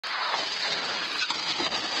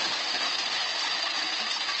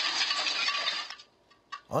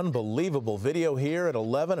Unbelievable video here at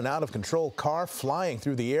 11. An out-of-control car flying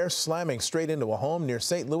through the air, slamming straight into a home near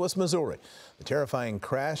St. Louis, Missouri. The terrifying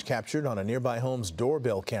crash, captured on a nearby home's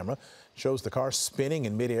doorbell camera, shows the car spinning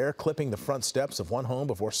in midair, clipping the front steps of one home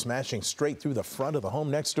before smashing straight through the front of the home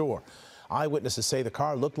next door. Eyewitnesses say the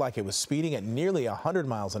car looked like it was speeding at nearly 100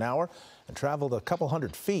 miles an hour and traveled a couple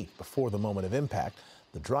hundred feet before the moment of impact.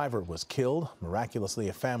 The driver was killed. Miraculously,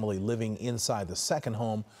 a family living inside the second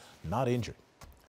home not injured.